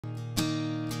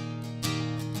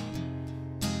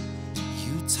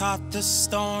taught the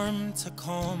storm to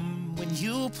calm when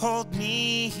you pulled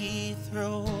me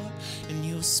through, and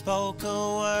you spoke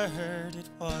a word, it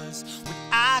was what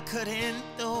I couldn't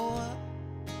do.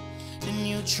 And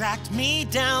you tracked me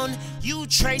down, you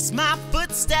traced my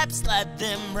footsteps, led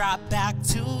them right back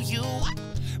to you.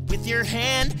 With your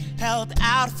hand held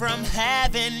out from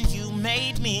heaven, you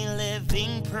made me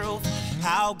living proof.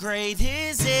 How great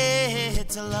is it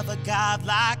to love a God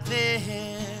like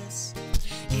this?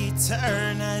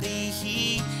 Eternity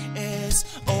He is,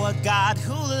 oh, a God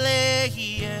who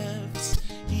lives.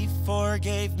 He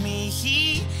forgave me,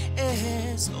 He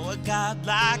is, oh, a God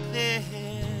like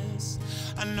this.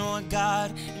 I know a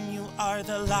God, and you are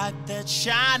the light that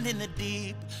shined in the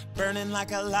deep, burning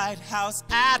like a lighthouse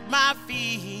at my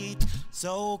feet.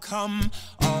 So come,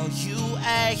 all you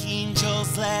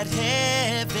angels, let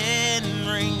heaven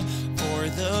ring. For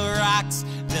the rocks,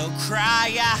 they'll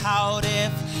cry out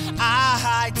if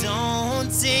I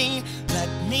don't sing. Let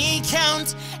me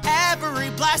count every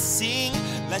blessing,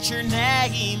 let your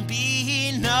name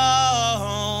be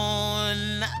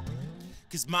known.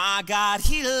 'Cause my God,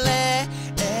 He lives,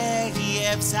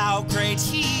 how great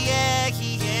He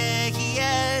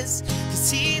is.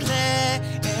 'Cause He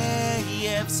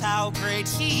lives, how great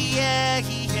He is.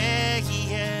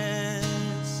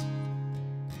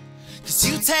 'Cause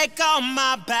you take all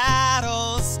my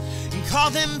battles and call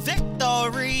them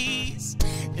victories.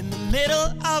 In the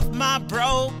middle of my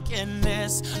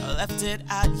brokenness, I left it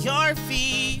at your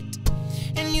feet.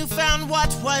 And you found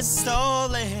what was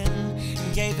stolen,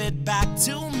 gave it back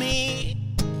to me.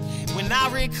 When I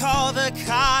recall the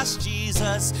cost,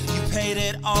 Jesus, you paid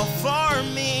it all for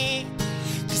me.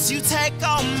 'Cause you take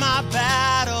all my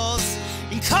battles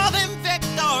and call them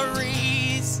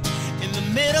victories. In the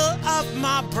middle of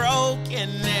my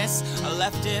brokenness, I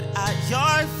left it at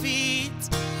your feet.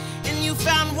 And you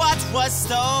found what was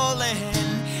stolen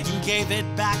and gave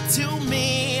it back to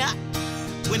me.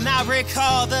 When I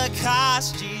recall the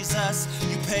cost, Jesus,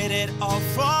 you paid it all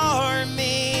for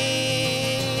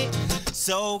me.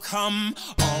 So come,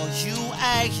 all you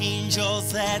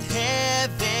angels, let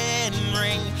heaven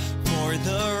ring. For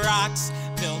the rocks,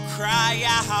 they'll cry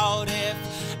out if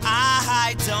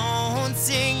I don't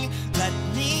sing. Let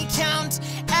me count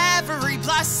every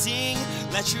blessing,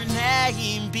 let your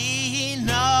name be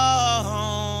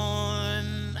known.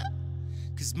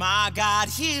 'Cause my God,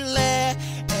 He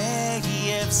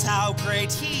lives, how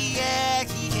great He is.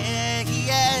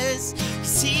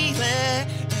 'Cause He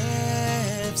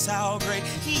lives, how great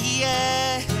He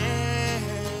is.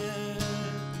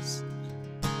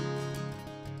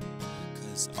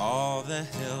 'Cause all the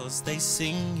hills, they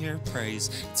sing your praise.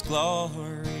 It's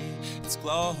glory, it's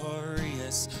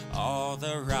glorious. All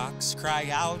the rocks cry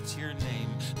out your name,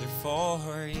 they're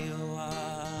for you.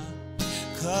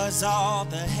 'Cause all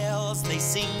the hills, they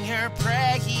sing your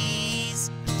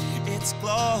praise. It's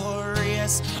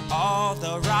glorious. All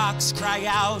the rocks cry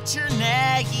out your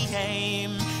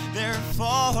name, they're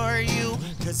for you.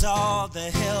 'Cause all the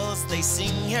hills, they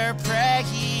sing your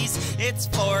praise. It's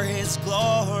for His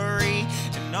glory.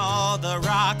 And all the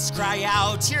rocks cry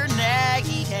out your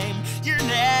name, your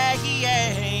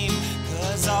name.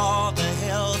 'Cause all the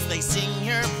hills, they sing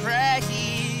your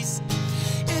praise.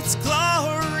 It's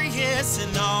glorious.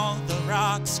 And all the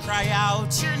rocks cry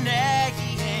out your name.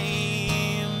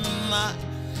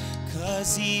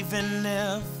 'Cause even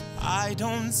if I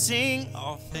don't sing,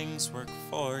 all things work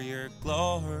for your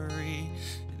glory.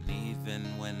 And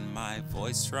even when my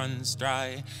voice runs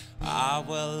dry, I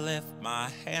will lift my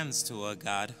hands to a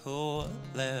God who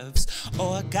lives.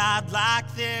 Oh, a God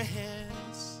like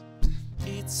this.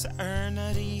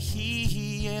 Eternity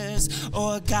He is.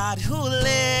 Oh, a God who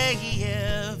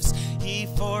lives. He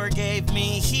forgave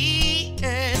me, He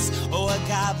is. Oh, a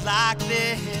God like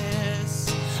this.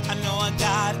 I know a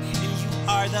God, and you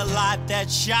are the light that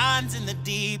shines in the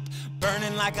deep,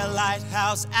 burning like a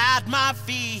lighthouse at my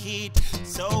feet.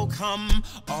 So come,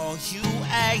 all you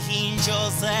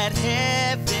angels, let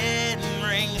heaven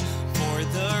ring. For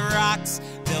the rocks,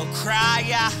 they'll cry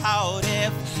out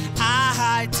if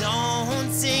I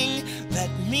don't sing. Let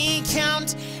me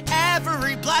count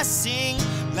every blessing,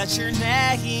 let your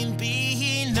name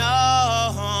be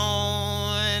known.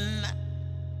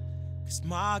 'Cause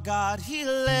my God, He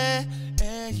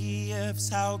lives,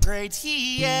 how great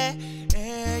He is.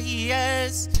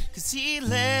 'Cause He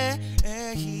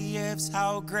lives,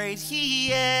 how great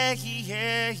He is.